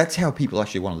 but that's how people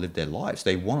actually want to live their lives.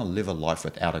 They want to live a life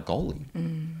without a goalie.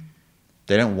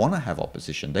 They don't want to have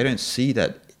opposition. They don't see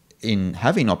that in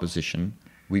having opposition,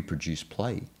 we produce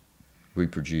play. We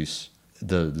produce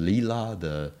the lila,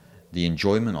 the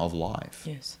enjoyment of life.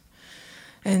 Yes.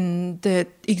 And the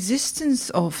existence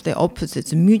of the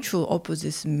opposites, mutual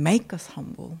opposites, make us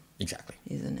humble. Exactly.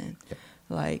 Isn't it? Yep.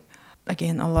 Like,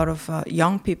 again, a lot of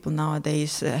young people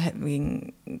nowadays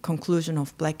having conclusion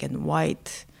of black and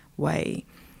white way,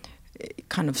 it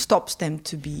kind of stops them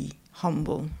to be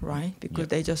humble, right? Because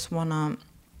they just want to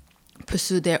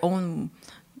pursue their own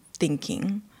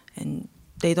thinking, and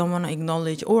they don't want to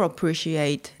acknowledge or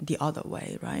appreciate the other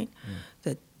way, right?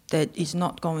 That is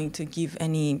not going to give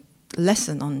any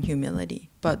lesson on humility.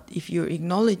 But if you're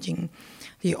acknowledging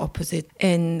the opposite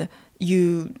and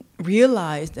you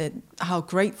realize that how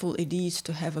grateful it is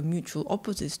to have a mutual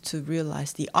opposite to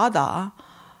realize the other,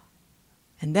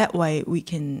 and that way we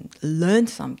can learn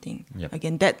something. Yep.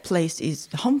 Again, that place is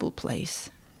the humble place.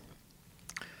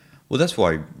 Well, that's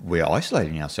why we're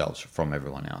isolating ourselves from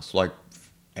everyone else. Like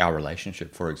our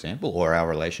relationship, for example, or our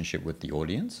relationship with the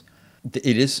audience.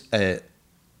 It is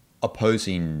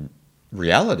opposing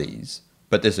realities,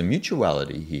 but there's a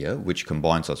mutuality here which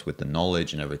combines us with the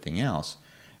knowledge and everything else.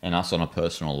 And us on a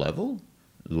personal level,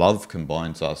 love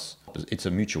combines us. It's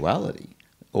a mutuality,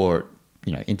 or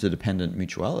interdependent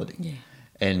mutuality. Yeah.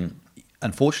 And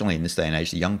unfortunately, in this day and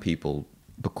age, the young people,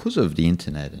 because of the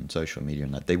internet and social media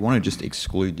and that, they want to just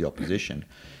exclude the opposition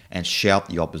and shout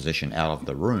the opposition out of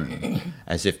the room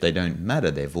as if they don't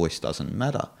matter, their voice doesn't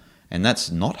matter. And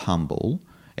that's not humble.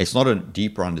 It's not a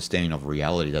deeper understanding of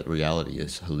reality, that reality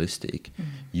is holistic.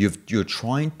 You're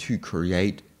trying to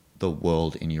create the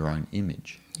world in your own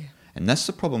image. Yeah. And that's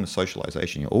the problem with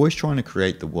socialization. You're always trying to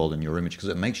create the world in your image because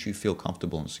it makes you feel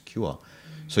comfortable and secure.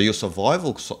 So your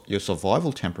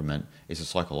survival temperament is a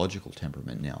psychological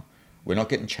temperament now. We're not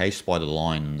getting chased by the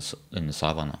lion in the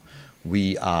savannah.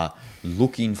 We are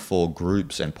looking for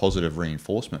groups and positive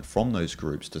reinforcement from those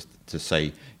groups to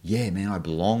say, yeah, man, I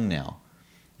belong now.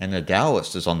 And the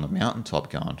Taoist is on the mountaintop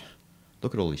going,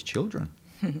 look at all these children.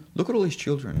 Look at all these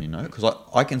children, because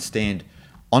I can stand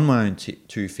on my own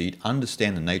 2 feet,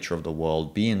 understand the nature of the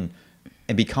world, and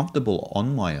be comfortable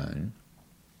on my own.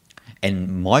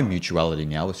 And my mutuality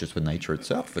now is just with nature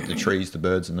itself, with the trees, the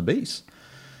birds, and the bees.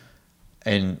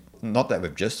 And not that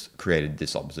we've just created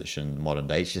this opposition in the modern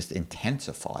day, it's just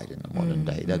intensified in the modern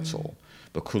day, that's all,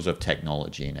 because of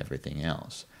technology and everything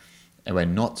else. And we're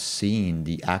not seeing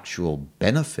the actual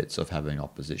benefits of having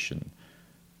opposition.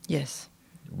 Yes.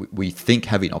 We think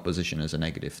having opposition is a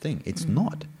negative thing. It's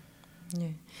not.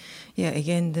 Yeah.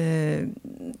 Again,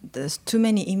 there's too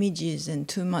many images and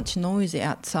too much noise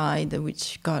outside,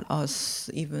 which got us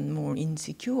even more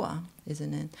insecure,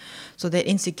 isn't it? So that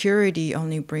insecurity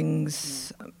only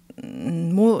brings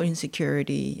more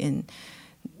insecurity,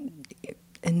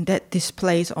 and that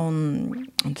displays on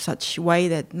such way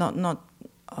that not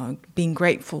being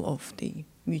grateful of the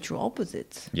mutual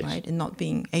opposites, yes. right? And not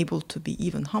being able to be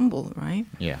even humble, right?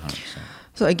 Yeah, 100%.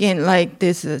 So again, like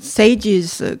there's a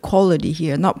sage's quality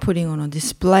here, not putting on a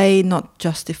display, not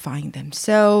justifying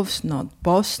themselves, not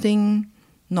boasting,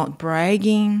 not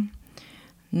bragging,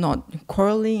 not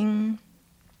quarreling,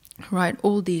 right?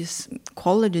 All these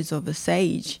qualities of a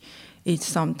sage is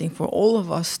something for all of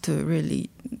us to really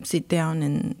sit down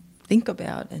and think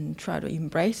about and try to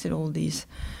embrace it, all these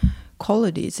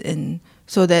qualities. And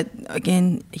so that,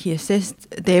 again, he says,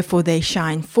 therefore they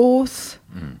shine forth,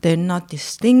 they're not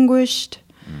distinguished,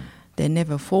 they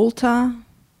never falter,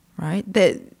 right?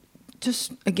 They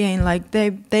just, again, like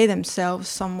they themselves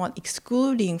somewhat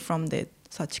excluding from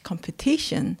such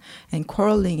competition and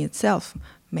quarreling itself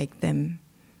make them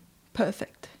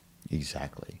perfect.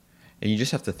 Exactly. And you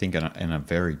just have to think on a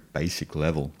very basic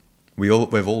level.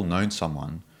 We've all known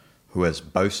someone who has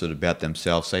boasted about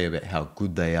themselves, say about how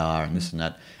good they are and this and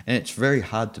that. And it's very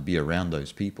hard to be around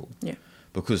those people. Yeah.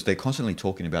 Because they're constantly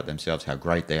talking about themselves, how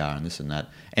great they are and this and that.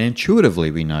 And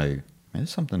intuitively we know, man, there's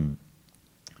something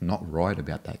not right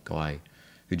about that guy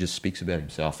who just speaks about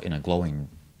himself in glowing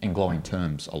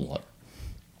terms a lot.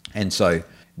 And so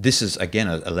this is, again,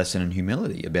 a lesson in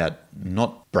humility about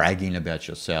not bragging about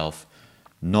yourself,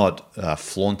 not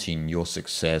flaunting your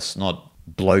success, not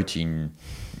bloating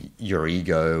your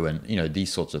ego and,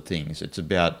 these sorts of things. It's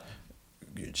about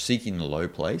seeking the low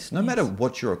place, no matter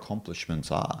what your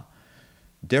accomplishments are.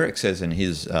 Derek says in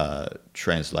his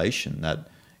translation that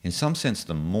in some sense,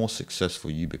 the more successful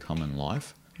you become in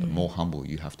life, the more humble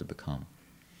you have to become.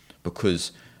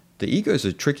 Because the ego is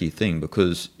a tricky thing,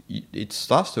 because it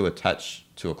starts to attach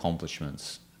to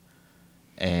accomplishments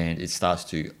and it starts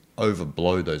to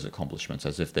overblow those accomplishments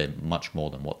as if they're much more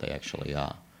than what they actually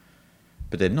are.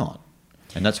 But they're not.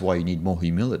 And that's why you need more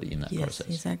humility in that process.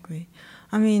 Yes, exactly.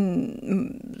 I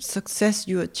mean, success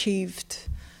you achieved,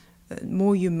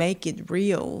 more you make it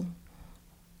real,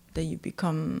 then you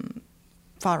become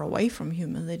far away from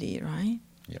humility, right?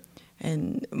 Yep.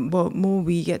 And more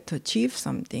we get to achieve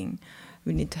something,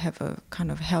 we need to have a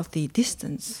kind of healthy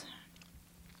distance.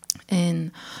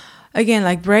 And again,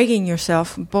 like bragging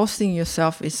yourself, boasting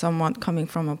yourself is somewhat coming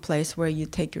from a place where you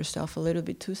take yourself a little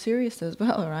bit too serious as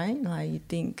well, right? Like you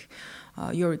think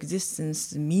your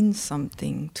existence means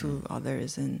something to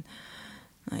others, and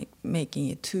like making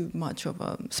it too much of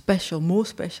a more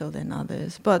special than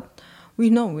others. But we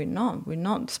know we're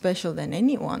not special than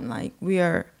anyone. Like we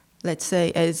are, let's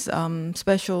say, as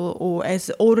special or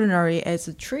as ordinary as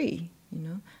a tree,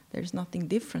 There's nothing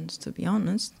different, to be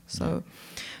honest. So,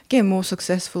 again, more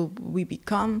successful we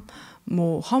become,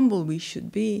 more humble we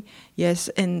should be. Yes,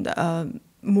 and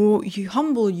more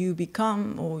humble you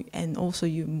become, and also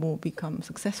you more become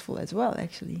successful as well,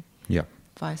 actually. Yeah.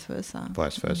 Vice versa.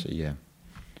 Vice versa, yeah.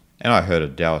 And I heard a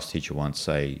Taoist teacher once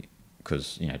say,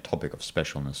 because, topic of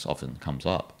specialness often comes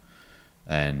up,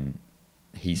 and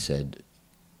he said,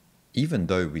 even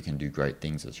though we can do great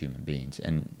things as human beings,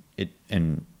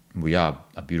 and we are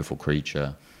a beautiful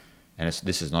creature, and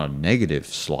this is not a negative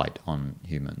slight on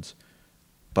humans,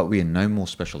 but we are no more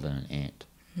special than an ant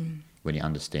when you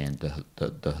understand the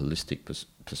holistic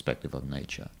perspective of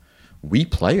nature. We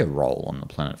play a role on the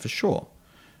planet for sure.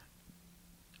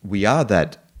 We are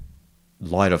that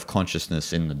light of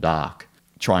consciousness in the dark,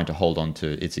 trying to hold on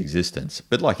to its existence,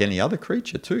 but like any other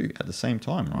creature too at the same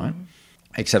time, right?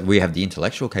 Except we have the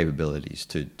intellectual capabilities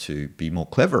to be more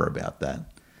clever about that.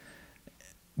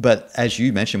 But as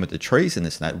you mentioned with the trees and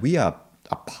this and that, we are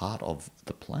a part of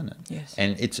the planet. Yes.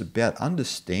 And it's about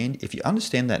if you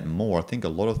understand that more, I think a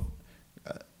lot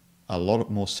of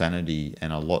more sanity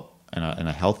and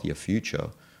a healthier future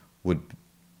would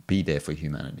be there for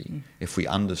humanity. If we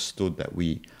understood that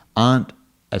we aren't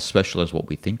as special as what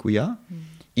we think we are,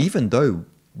 even though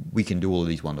we can do all of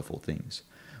these wonderful things.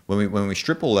 When we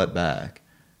strip all that back,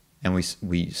 and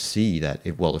we see that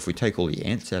if we take all the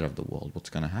ants out of the world,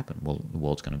 what's going to happen? Well, the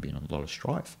world's going to be in a lot of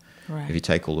strife. Right. If you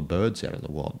take all the birds out of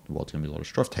the world's going to be a lot of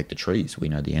strife. Take the trees. We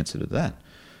know the answer to that.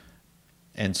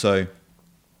 And so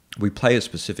we play a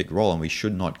specific role, and we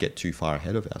should not get too far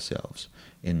ahead of ourselves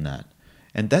in that.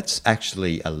 And that's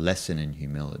actually a lesson in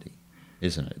humility,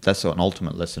 isn't it? That's an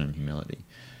ultimate lesson in humility.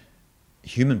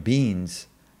 Human beings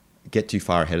get too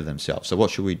far ahead of themselves. So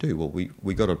what should we do? Well,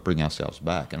 we got to bring ourselves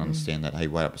back and understand that, hey,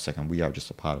 wait up a second, we are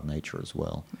just a part of nature as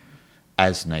well,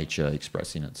 as nature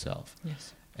expressing itself.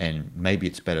 Yes. And maybe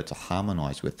it's better to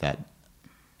harmonize with that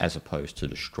as opposed to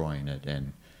destroying it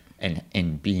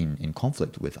and being in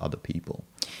conflict with other people.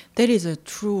 That is a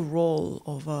true role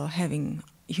of having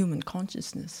human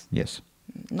consciousness. Yes.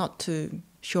 Not to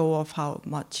show off how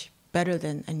much better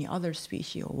than any other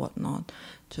species or whatnot,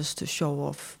 just to show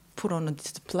off, put on a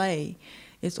display.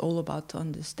 It's all about to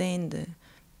understand the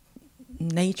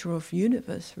nature of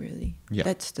universe, really.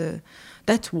 Yeah.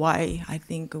 That's why I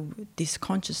think this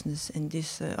consciousness and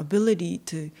this ability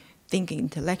to think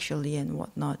intellectually and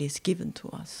whatnot is given to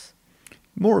us.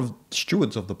 More of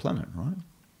stewards of the planet, right?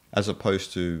 As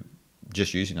opposed to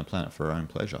just using the planet for our own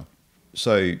pleasure.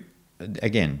 So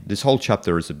again, this whole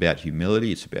chapter is about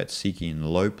humility. It's about seeking the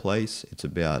low place. It's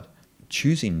about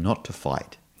choosing not to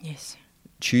fight. Yes.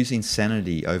 Choosing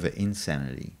sanity over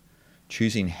insanity.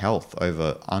 Choosing health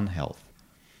over unhealth.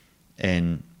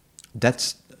 And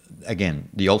that's, again,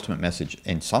 the ultimate message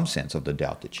in some sense of the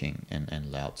Tao Te Ching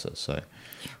and Lao Tzu. So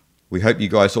we hope you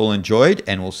guys all enjoyed,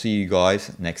 and we'll see you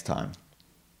guys next time.